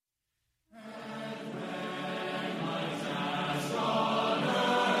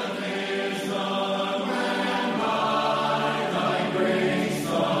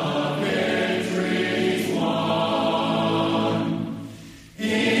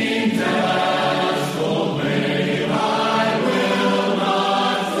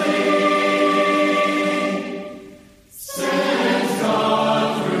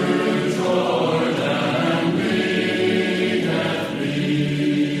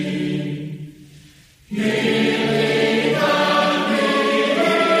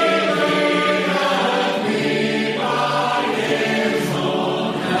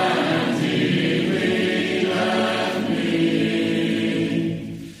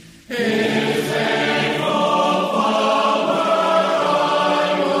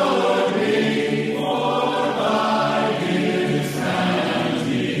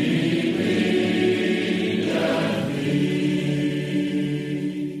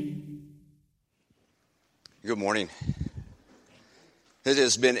Good morning. It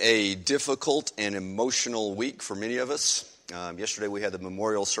has been a difficult and emotional week for many of us. Yesterday we had the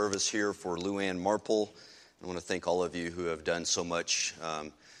memorial service here for Lou Ann Marple. I want to thank all of you who have done so much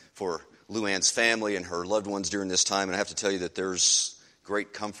for Lou Ann's family and her loved ones during this time. And I have to tell you that there's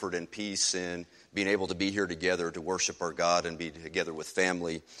great comfort and peace in being able to be here together to worship our God and be together with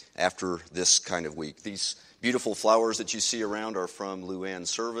family after this kind of week. These beautiful flowers that you see around are from Lou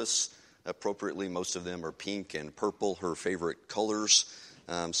Ann's service. Appropriately, most of them are pink and purple, her favorite colors.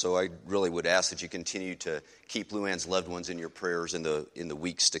 So I really would ask that you continue to keep Lou Ann's loved ones in your prayers in the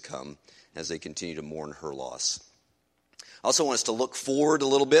weeks to come as they continue to mourn her loss. I also want us to look forward a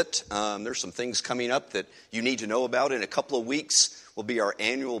little bit. There's some things coming up that you need to know about. In a couple of weeks will be our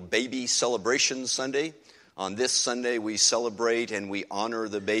annual Baby Celebration Sunday. On this Sunday, we celebrate and we honor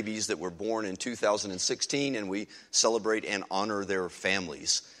the babies that were born in 2016, and we celebrate and honor their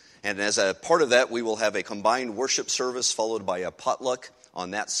families. And as a part of that, we will have a combined worship service followed by a potluck on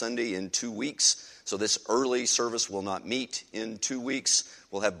that Sunday in 2 weeks. So this early service will not meet in 2 weeks.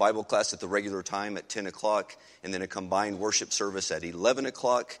 We'll have Bible class at the regular time at 10 o'clock, and then a combined worship service at 11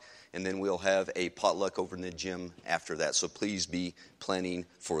 o'clock, and then we'll have a potluck over in the gym after that. So please be planning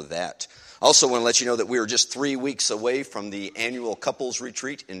for that. I also want to let you know that we are just 3 weeks away from the annual couples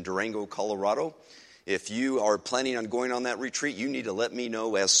retreat in Durango, Colorado. If you are planning on going on that retreat, you need to let me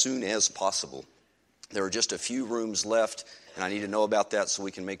know as soon as possible. There are just a few rooms left, and I need to know about that so we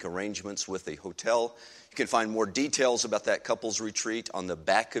can make arrangements with a hotel. You can find more details about that couples retreat on the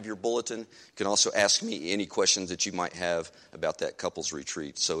back of your bulletin. You can also ask me any questions that you might have about that couples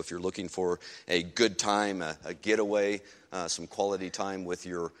retreat. So if you're looking for a good time, a getaway, some quality time with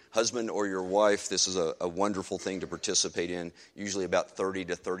your husband or your wife, this is a wonderful thing to participate in. Usually about 30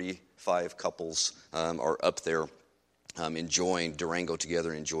 to 35 couples are up there enjoying Durango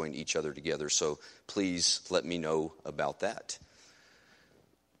together, enjoying each other together. So please let me know about that.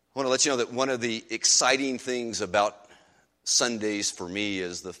 I want to let you know that one of the exciting things about Sundays for me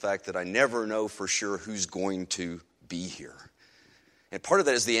is the fact that I never know for sure who's going to be here. And part of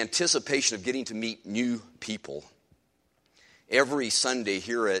that is the anticipation of getting to meet new people. Every Sunday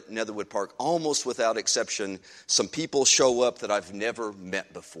here at Netherwood Park, almost without exception, some people show up that I've never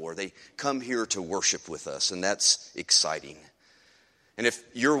met before. They come here to worship with us, and that's exciting. And if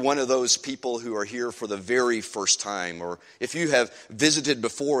you're one of those people who are here for the very first time, or if you have visited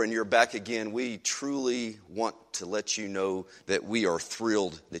before and you're back again, we truly want to let you know that we are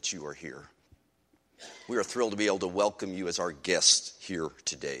thrilled that you are here. We are thrilled to be able to welcome you as our guest here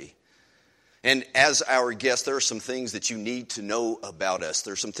today. And as our guest, there are some things that you need to know about us.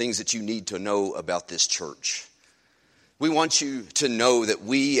 There are some things that you need to know about this church. We want you to know that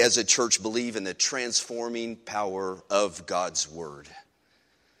we as a church believe in the transforming power of God's Word.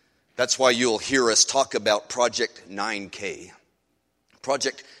 That's why you'll hear us talk about Project 9K.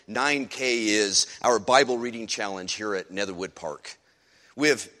 Project 9K is our Bible reading challenge here at Netherwood Park. We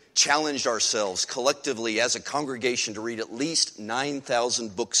have challenged ourselves collectively as a congregation to read at least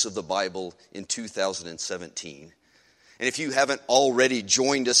 9,000 books of the Bible in 2017. And if you haven't already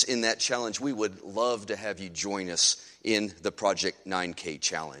joined us in that challenge, we would love to have you join us in the Project 9K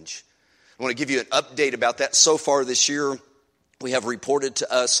challenge. I want to give you an update about that. So far this year, we have reported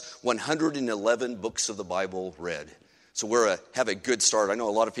to us 111 books of the Bible read. So we have a good start. I know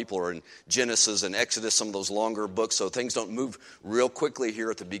a lot of people are in Genesis and Exodus, some of those longer books, so things don't move real quickly here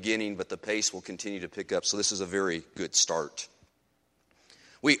at the beginning, but the pace will continue to pick up. So this is a very good start.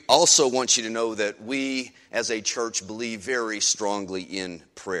 We also want you to know that we as a church believe very strongly in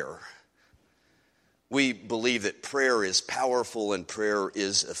prayer. We believe that prayer is powerful and prayer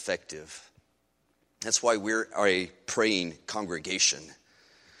is effective. That's why we're a praying congregation.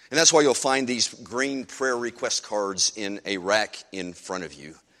 And that's why you'll find these green prayer request cards in a rack in front of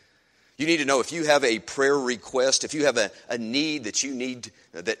you. You need to know if you have a prayer request, if you have a need that you need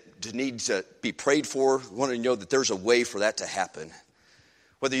to be prayed for, you want to know that there's a way for that to happen.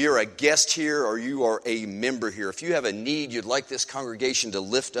 Whether you're a guest here or you are a member here, if you have a need you'd like this congregation to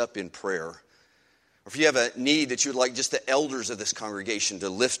lift up in prayer, or if you have a need that you'd like just the elders of this congregation to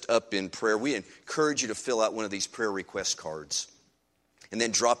lift up in prayer, we encourage you to fill out one of these prayer request cards and then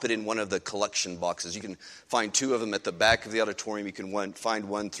drop it in one of the collection boxes. You can find 2 of them at the back of the auditorium. You can find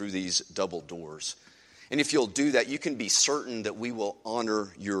one through these double doors. And if you'll do that, you can be certain that we will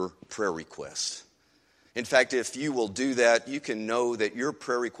honor your prayer request. In fact, if you will do that, you can know that your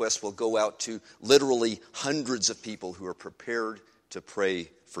prayer request will go out to literally hundreds of people who are prepared to pray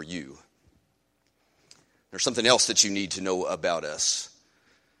for you. There's something else that you need to know about us.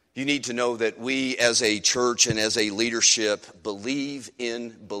 You need to know that we as a church and as a leadership believe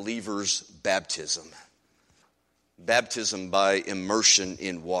in believers' baptism. baptism by immersion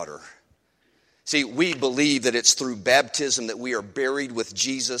in water. See, we believe that it's through baptism that we are buried with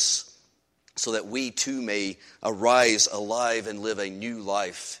Jesus so that we too may arise alive and live a new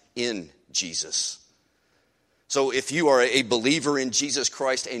life in Jesus. So if you are a believer in Jesus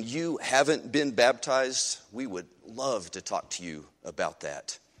Christ and you haven't been baptized, we would love to talk to you about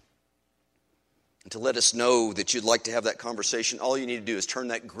that. And to let us know that you'd like to have that conversation, all you need to do is turn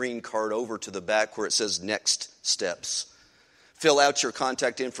that green card over to the back where it says Next Steps. Fill out your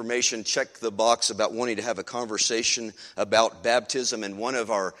contact information, check the box about wanting to have a conversation about baptism, and one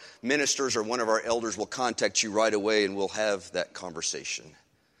of our ministers or one of our elders will contact you right away and we'll have that conversation.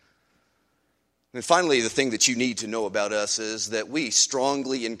 And finally, the thing that you need to know about us is that we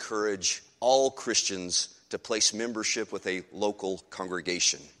strongly encourage all Christians to place membership with a local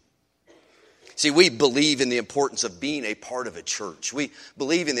congregation. See, we believe in the importance of being a part of a church. We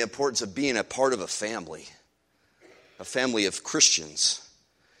believe in the importance of being a part of a family of Christians.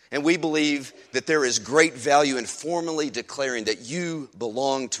 And we believe that there is great value in formally declaring that you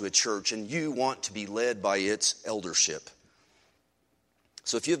belong to a church and you want to be led by its eldership.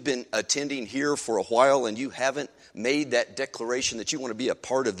 So if you've been attending here for a while and you haven't made that declaration that you want to be a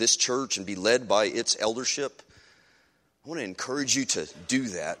part of this church and be led by its eldership, I want to encourage you to do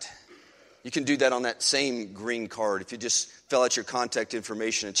that. You can do that on that same green card. If you just fill out your contact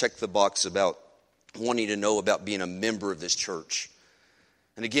information and check the box about wanting to know about being a member of this church.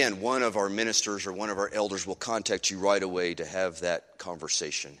 And again, one of our ministers or one of our elders will contact you right away to have that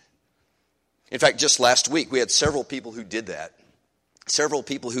conversation. In fact, just last week, we had several people who did that. Several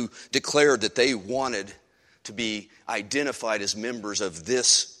people who declared that they wanted to be identified as members of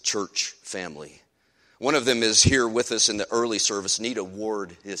this church family. One of them is here with us in the early service. Nita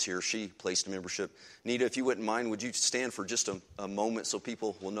Ward is here. She placed a membership. Nita, if you wouldn't mind, would you stand for just a moment so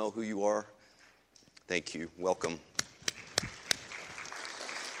people will know who you are? Thank you. Welcome.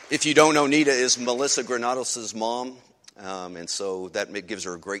 If you don't know, Nita is Melissa Granados' mom, and so that gives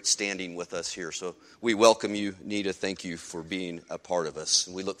her a great standing with us here. So we welcome you, Nita. Thank you for being a part of us.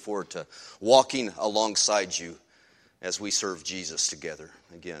 And we look forward to walking alongside you as we serve Jesus together.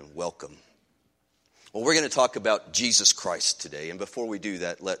 Again, welcome. Well, we're going to talk about Jesus Christ today, and before we do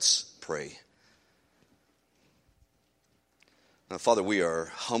that, let's pray. Now, Father, we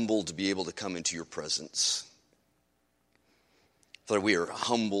are humbled to be able to come into your presence. Father, we are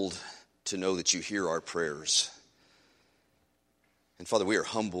humbled to know that you hear our prayers. And Father, we are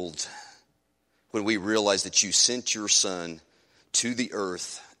humbled when we realize that you sent your Son to the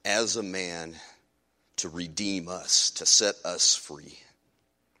earth as a man to redeem us, to set us free.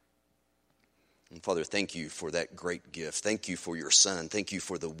 And Father, thank you for that great gift. Thank you for your Son. Thank you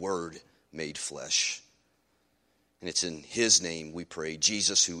for the Word made flesh. And it's in his name we pray,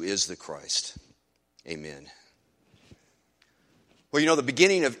 Jesus, who is the Christ. Amen. Well, you know, the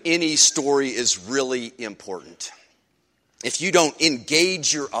beginning of any story is really important. If you don't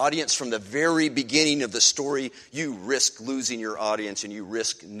engage your audience from the very beginning of the story, you risk losing your audience and you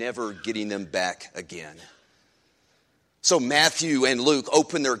risk never getting them back again. So Matthew and Luke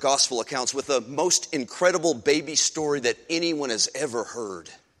open their gospel accounts with the most incredible baby story that anyone has ever heard.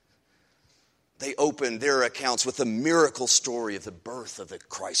 They open their accounts with the miracle story of the birth of the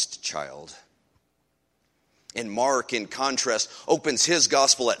Christ child. And Mark, in contrast, opens his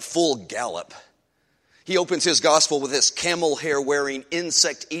gospel at full gallop. He opens his gospel with this camel hair wearing,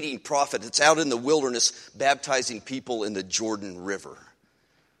 insect eating prophet that's out in the wilderness baptizing people in the Jordan River.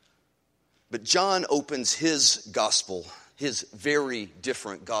 But John opens his gospel, his very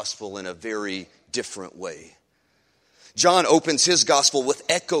different gospel, in a very different way. John opens his gospel with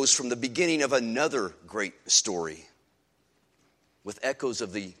echoes from the beginning of another great story, with echoes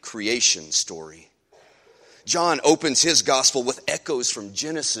of the creation story. John opens his gospel with echoes from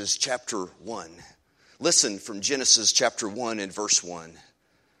Genesis chapter 1. Listen from Genesis chapter 1 and verse 1.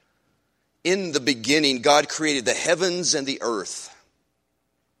 In the beginning, God created the heavens and the earth.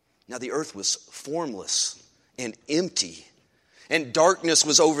 Now the earth was formless and empty, and darkness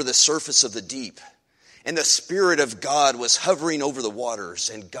was over the surface of the deep. And the Spirit of God was hovering over the waters.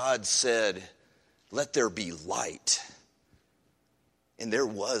 And God said, "Let there be light." And there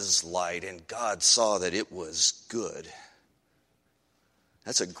was light, and God saw that it was good.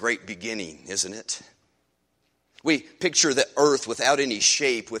 That's a great beginning, isn't it? We picture the earth without any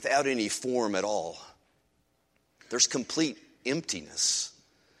shape, without any form at all. There's complete emptiness.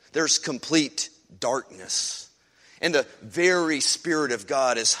 There's complete darkness. And the very Spirit of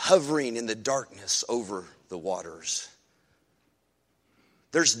God is hovering in the darkness over the waters.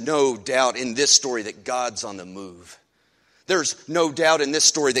 There's no doubt in this story that God's on the move. There's no doubt in this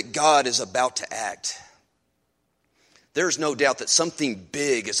story that God is about to act. There's no doubt that something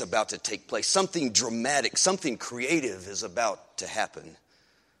big is about to take place. Something dramatic, something creative is about to happen.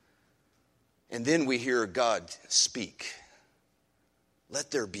 And then we hear God speak.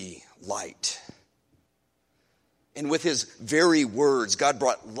 Let there be light. And with his very words, God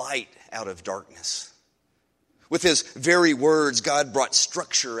brought light out of darkness. With his very words, God brought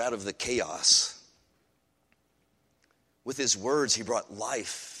structure out of the chaos. With his words, he brought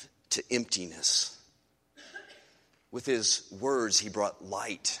life to emptiness. With his words, he brought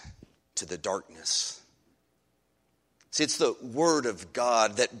light to the darkness. See, it's the word of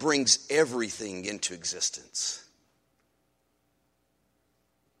God that brings everything into existence.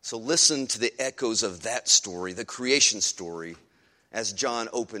 So listen to the echoes of that story, the creation story, as John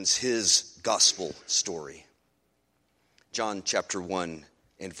opens his gospel story. John chapter 1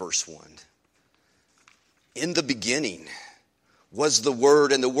 and verse 1. In the beginning was the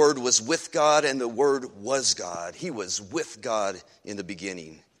Word, and the Word was with God, and the Word was God. He was with God in the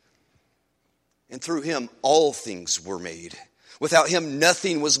beginning. And through him all things were made. Without him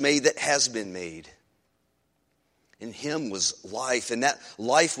nothing was made that has been made. In him was life, and that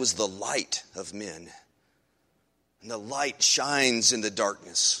life was the light of men. And the light shines in the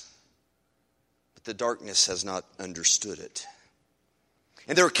darkness, but the darkness has not understood it.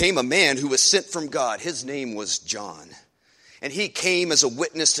 And there came a man who was sent from God. His name was John. And he came as a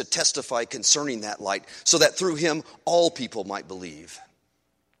witness to testify concerning that light, so that through him all people might believe.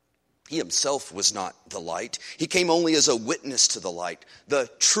 He himself was not the light. He came only as a witness to the light. The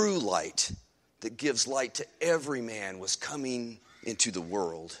true light that gives light to every man was coming into the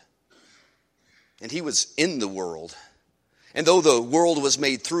world. And he was in the world. And though the world was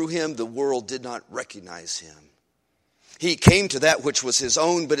made through him, the world did not recognize him. He came to that which was his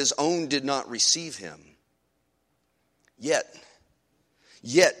own, but his own did not receive him. Yet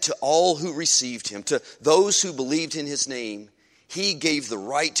to all who received him, to those who believed in his name, he gave the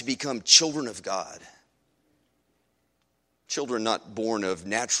right to become children of God. Children not born of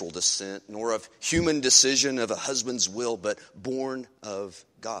natural descent, nor of human decision of a husband's will, but born of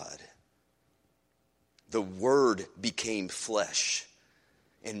God. The Word became flesh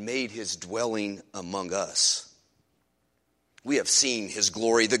and made his dwelling among us. We have seen his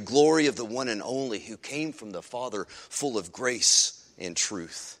glory, the glory of the one and only who came from the Father, full of grace and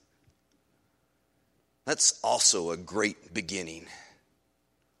truth. That's also a great beginning.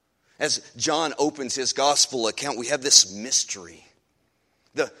 As John opens his gospel account, we have this mystery.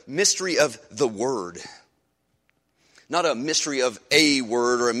 The mystery of the Word. Not a mystery of a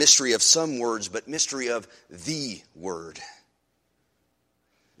word or a mystery of some words, but mystery of the Word.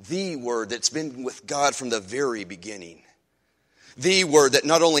 The Word that's been with God from the very beginning. The Word that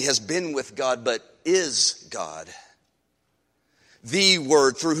not only has been with God, but is God. The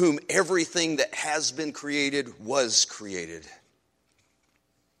Word through whom everything that has been created was created.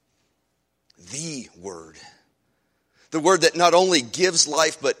 The Word. The Word that not only gives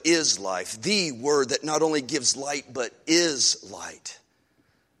life, but is life. The Word that not only gives light, but is light.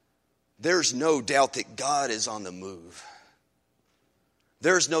 There's no doubt that God is on the move.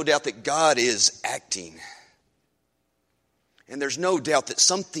 There's no doubt that God is acting. And there's no doubt that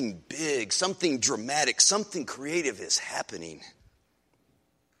something big, something dramatic, something creative is happening.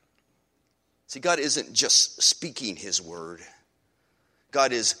 See, God isn't just speaking his word.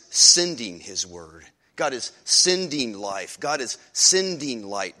 God is sending his word. God is sending life. God is sending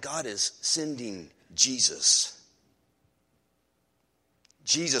light. God is sending Jesus.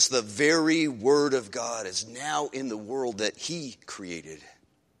 Jesus, the very Word of God, is now in the world that he created.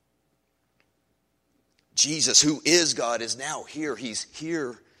 Jesus, who is God, is now here. He's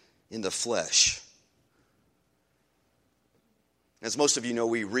here in the flesh. As most of you know,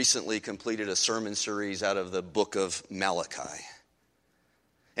 we recently completed a sermon series out of the book of Malachi.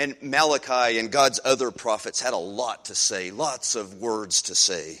 And Malachi and God's other prophets had a lot to say, lots of words to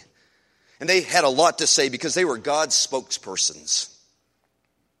say. And they had a lot to say because they were God's spokespersons.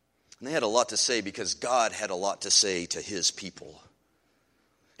 And they had a lot to say because God had a lot to say to his people.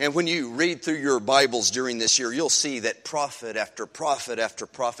 And when you read through your Bibles during this year, you'll see that prophet after prophet after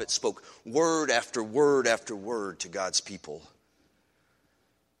prophet spoke word after word after word to God's people.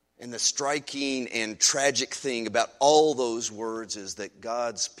 And the striking and tragic thing about all those words is that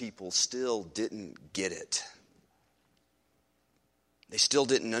God's people still didn't get it. They still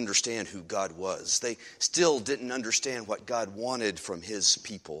didn't understand who God was. They still didn't understand what God wanted from his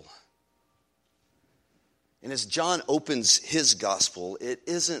people. And as John opens his gospel, it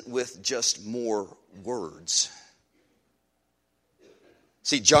isn't with just more words.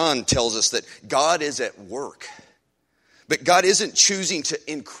 See, John tells us that God is at work. But God isn't choosing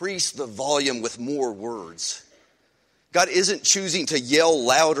to increase the volume with more words. God isn't choosing to yell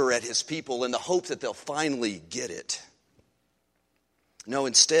louder at his people in the hope that they'll finally get it. No,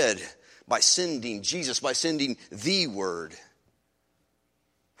 instead, by sending Jesus, by sending the Word,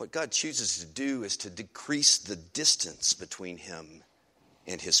 what God chooses to do is to decrease the distance between him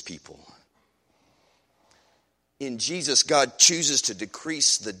and his people. In Jesus, God chooses to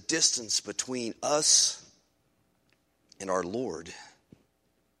decrease the distance between us and our Lord.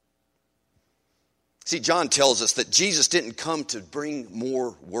 See, John tells us that Jesus didn't come to bring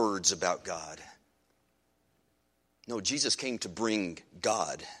more words about God. No, Jesus came to bring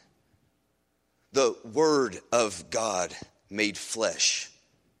God. The Word of God made flesh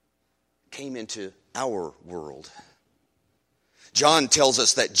came into our world. John tells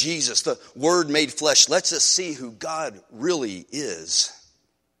us that Jesus, the Word made flesh, lets us see who God really is.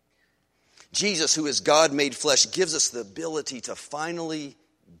 Jesus, who is God made flesh, gives us the ability to finally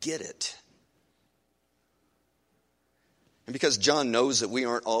get it. And because John knows that we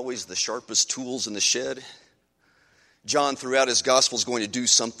aren't always the sharpest tools in the shed, John, throughout his gospel, is going to do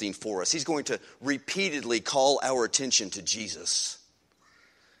something for us. He's going to repeatedly call our attention to Jesus.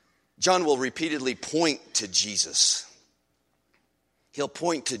 John will repeatedly point to Jesus. He'll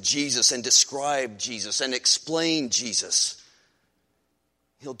point to Jesus and describe Jesus and explain Jesus.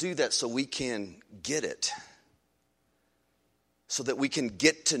 He'll do that so we can get it. So that we can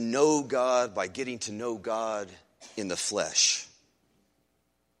get to know God by getting to know God in the flesh.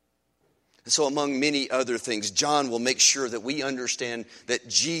 And so among many other things, John will make sure that we understand that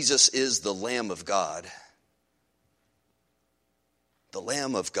Jesus is the Lamb of God. The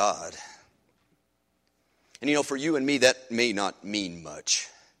Lamb of God. And for you and me, that may not mean much.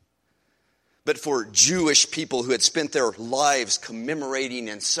 But for Jewish people who had spent their lives commemorating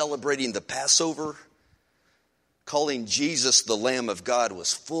and celebrating the Passover, calling Jesus the Lamb of God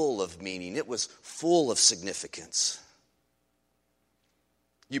was full of meaning. It was full of significance.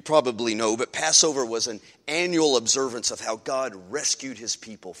 You probably know, but Passover was an annual observance of how God rescued his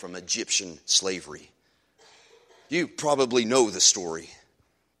people from Egyptian slavery. You probably know the story.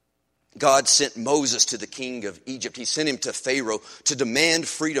 God sent Moses to the king of Egypt. He sent him to Pharaoh to demand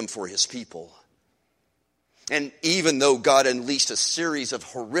freedom for his people. And even though God unleashed a series of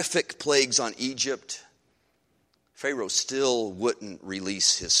horrific plagues on Egypt, Pharaoh still wouldn't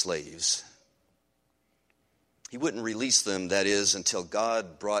release his slaves. He wouldn't release them, that is, until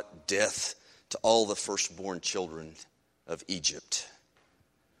God brought death to all the firstborn children of Egypt.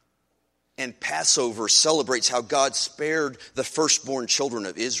 And Passover celebrates how God spared the firstborn children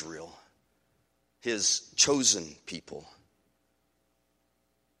of Israel, his chosen people.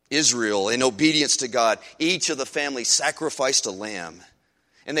 Israel, in obedience to God, each of the families sacrificed a lamb,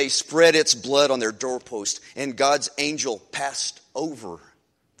 and they spread its blood on their doorpost, and God's angel passed over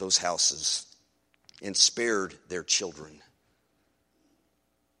those houses and spared their children.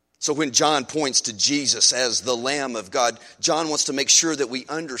 So when John points to Jesus as the Lamb of God, John wants to make sure that we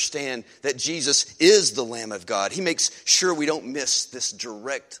understand that Jesus is the Lamb of God. He makes sure we don't miss this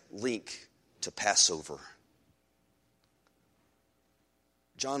direct link to Passover.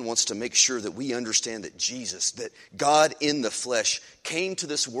 John wants to make sure that we understand that Jesus, that God in the flesh, came to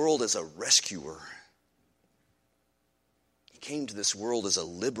this world as a rescuer. He came to this world as a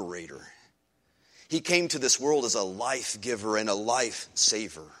liberator. He came to this world as a life giver and a life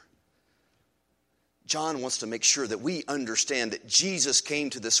saver. John wants to make sure that we understand that Jesus came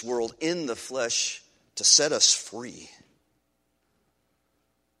to this world in the flesh to set us free.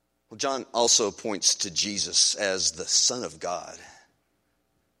 Well, John also points to Jesus as the Son of God.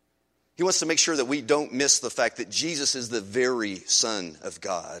 He wants to make sure that we don't miss the fact that Jesus is the very Son of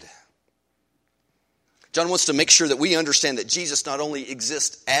God. John wants to make sure that we understand that Jesus not only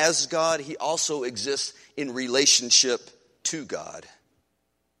exists as God, he also exists in relationship to God.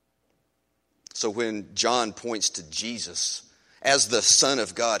 So when John points to Jesus as the Son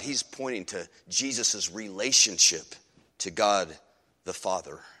of God, he's pointing to Jesus' relationship to God the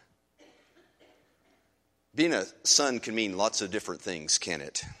Father. Being a son can mean lots of different things, can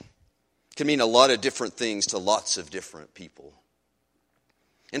it? It can mean a lot of different things to lots of different people.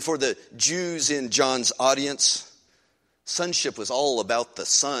 And for the Jews in John's audience, sonship was all about the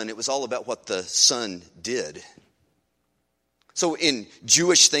son. It was all about what the son did. So in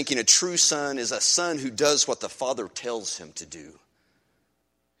Jewish thinking, a true son is a son who does what the father tells him to do.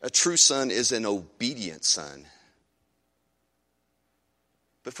 A true son is an obedient son.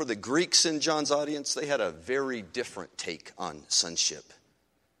 But for the Greeks in John's audience, they had a very different take on sonship.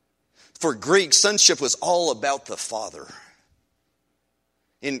 For Greeks, sonship was all about the Father.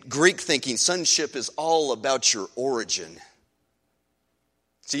 In Greek thinking, sonship is all about your origin.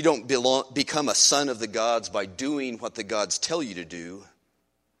 So you don't become a son of the gods by doing what the gods tell you to do.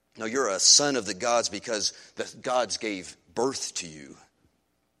 No, you're a son of the gods because the gods gave birth to you.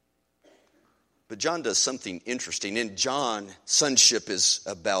 But John does something interesting. In John, sonship is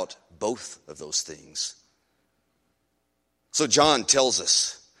about both of those things. So John tells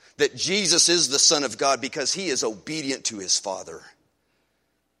us that Jesus is the Son of God because he is obedient to his Father.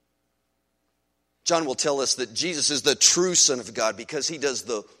 John will tell us that Jesus is the true Son of God because he does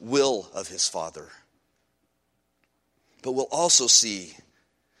the will of his Father. But we'll also see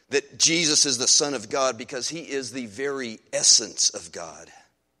that Jesus is the Son of God because he is the very essence of God.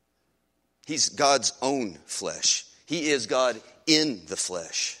 He's God's own flesh. He is God in the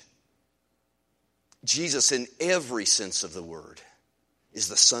flesh. Jesus, in every sense of the word, is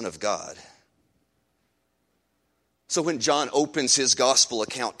the Son of God. So when John opens his gospel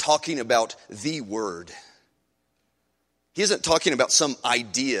account talking about the Word, he isn't talking about some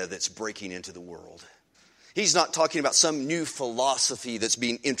idea that's breaking into the world. He's not talking about some new philosophy that's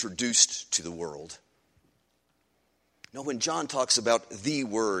being introduced to the world. No, when John talks about the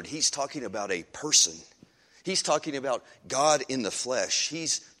Word, he's talking about a person. He's talking about God in the flesh.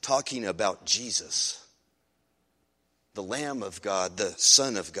 He's talking about Jesus, the Lamb of God, the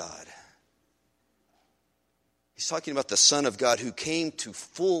Son of God. He's talking about the Son of God who came to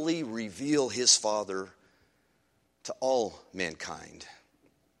fully reveal his Father to all mankind.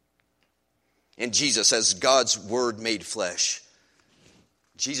 And Jesus, as God's Word made flesh,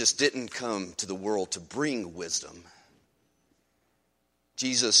 Jesus didn't come to the world to bring wisdom.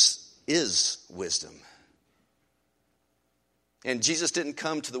 Jesus is wisdom. And Jesus didn't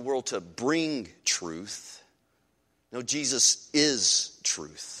come to the world to bring truth. No, Jesus is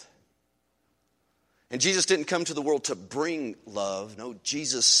truth. And Jesus didn't come to the world to bring love. No,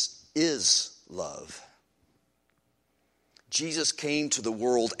 Jesus is love. Jesus came to the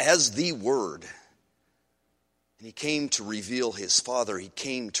world as the Word. And he came to reveal his Father. He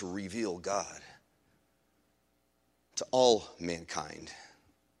came to reveal God to all mankind.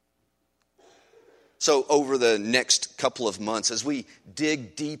 So over the next couple of months, as we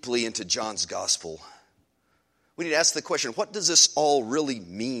dig deeply into John's gospel, we need to ask the question, what does this all really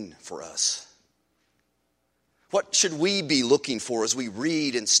mean for us? What should we be looking for as we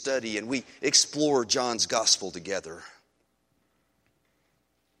read and study and we explore John's gospel together?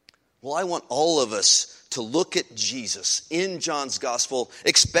 Well, I want all of us to look at Jesus in John's gospel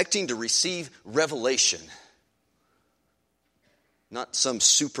expecting to receive revelation. Not some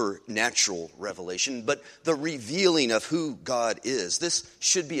supernatural revelation, but the revealing of who God is. This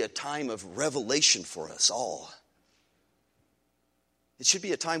should be a time of revelation for us all. It should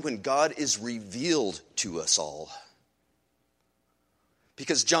be a time when God is revealed to us all.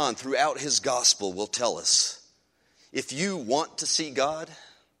 Because John, throughout his gospel, will tell us, if you want to see God,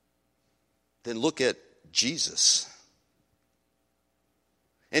 then look at Jesus.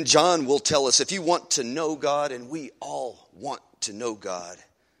 And John will tell us, if you want to know God, and we all want to know God,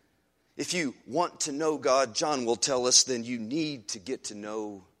 if you want to know God, John will tell us, then you need to get to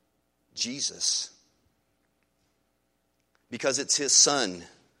know Jesus. Because it's his Son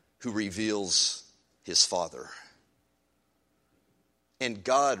who reveals his Father. And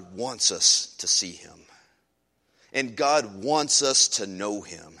God wants us to see him. And God wants us to know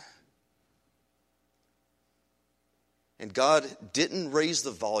him. And God didn't raise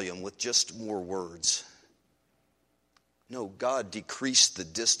the volume with just more words. No, God decreased the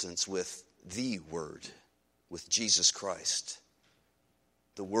distance with the Word, with Jesus Christ,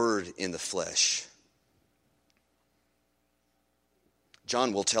 the Word in the flesh.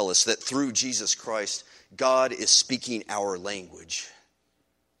 John will tell us that through Jesus Christ, God is speaking our language.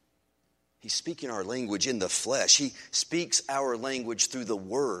 He's speaking our language in the flesh. He speaks our language through the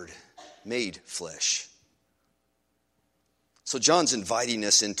Word made flesh. So John's inviting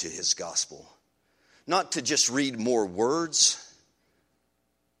us into his gospel. Not to just read more words,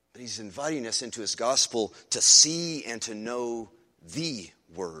 but he's inviting us into his gospel to see and to know the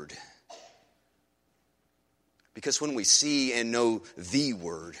Word. Because when we see and know the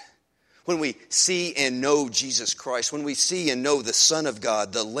Word, when we see and know Jesus Christ, when we see and know the Son of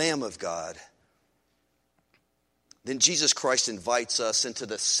God, the Lamb of God, then Jesus Christ invites us into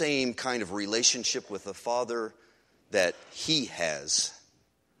the same kind of relationship with the Father that he has.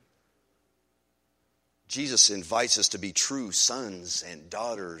 Jesus invites us to be true sons and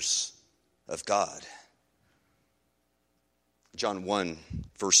daughters of God. John 1,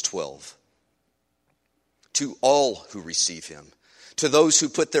 verse 12. To all who receive him, to those who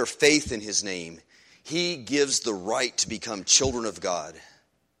put their faith in his name, he gives the right to become children of God.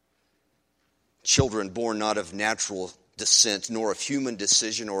 Children born not of natural descent, nor of human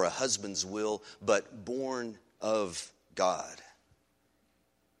decision or a husband's will, but born of God.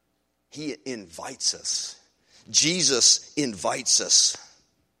 He invites us. Jesus invites us.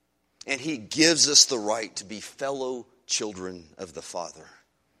 And he gives us the right to be fellow children of the Father.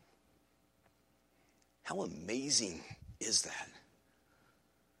 How amazing is that?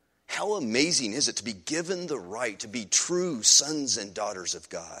 How amazing is it to be given the right to be true sons and daughters of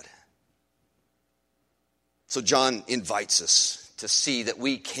God? So John invites us to see that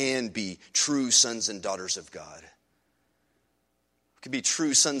we can be true sons and daughters of God. We can be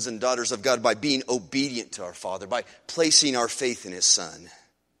true sons and daughters of God by being obedient to our Father, by placing our faith in his Son.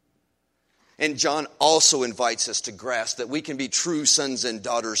 And John also invites us to grasp that we can be true sons and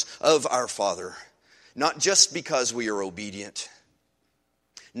daughters of our Father, not just because we are obedient,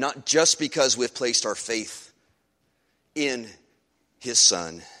 not just because we've placed our faith in his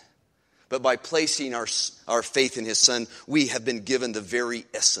Son, but by placing our faith in his Son, we have been given the very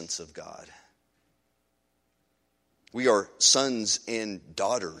essence of God. We are sons and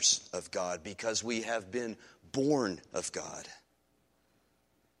daughters of God because we have been born of God.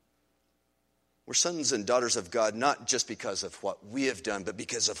 We're sons and daughters of God not just because of what we have done, but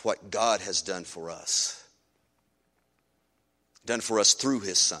because of what God has done for us. Done for us through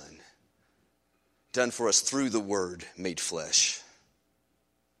his Son. Done for us through the Word made flesh.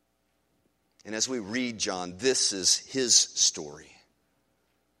 And as we read John, this is his story.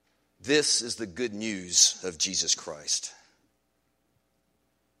 This is the good news of Jesus Christ.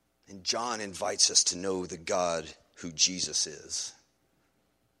 And John invites us to know the God who Jesus is.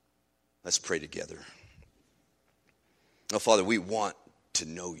 Let's pray together. Oh, Father, we want to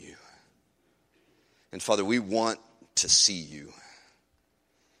know you. And Father, we want to see you.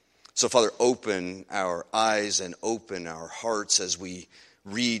 So, Father, open our eyes and open our hearts as we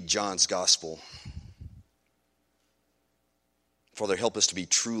read John's gospel. Father, help us to be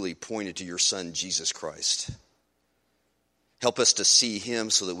truly pointed to your Son, Jesus Christ. Help us to see him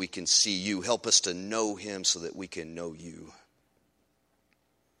so that we can see you. Help us to know him so that we can know you.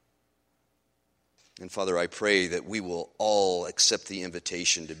 And Father, I pray that we will all accept the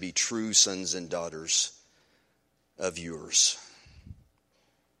invitation to be true sons and daughters of yours.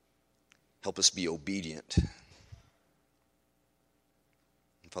 Help us be obedient.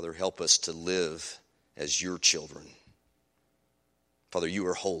 And Father, help us to live as your children. Father, you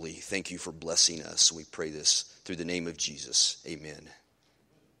are holy. Thank you for blessing us. We pray this through the name of Jesus. Amen.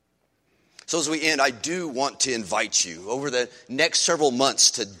 So as we end, I do want to invite you over the next several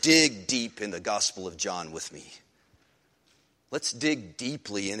months to dig deep in the Gospel of John with me. Let's dig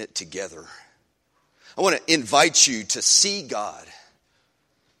deeply in it together. I want to invite you to see God.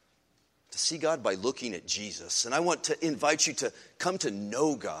 To see God by looking at Jesus. And I want to invite you to come to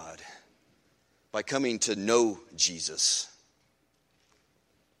know God by coming to know Jesus.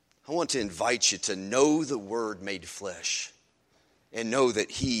 I want to invite you to know the Word made flesh and know that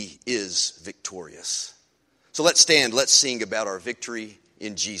he is victorious. So let's stand, let's sing about our victory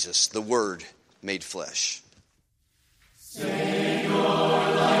in Jesus, the Word made flesh.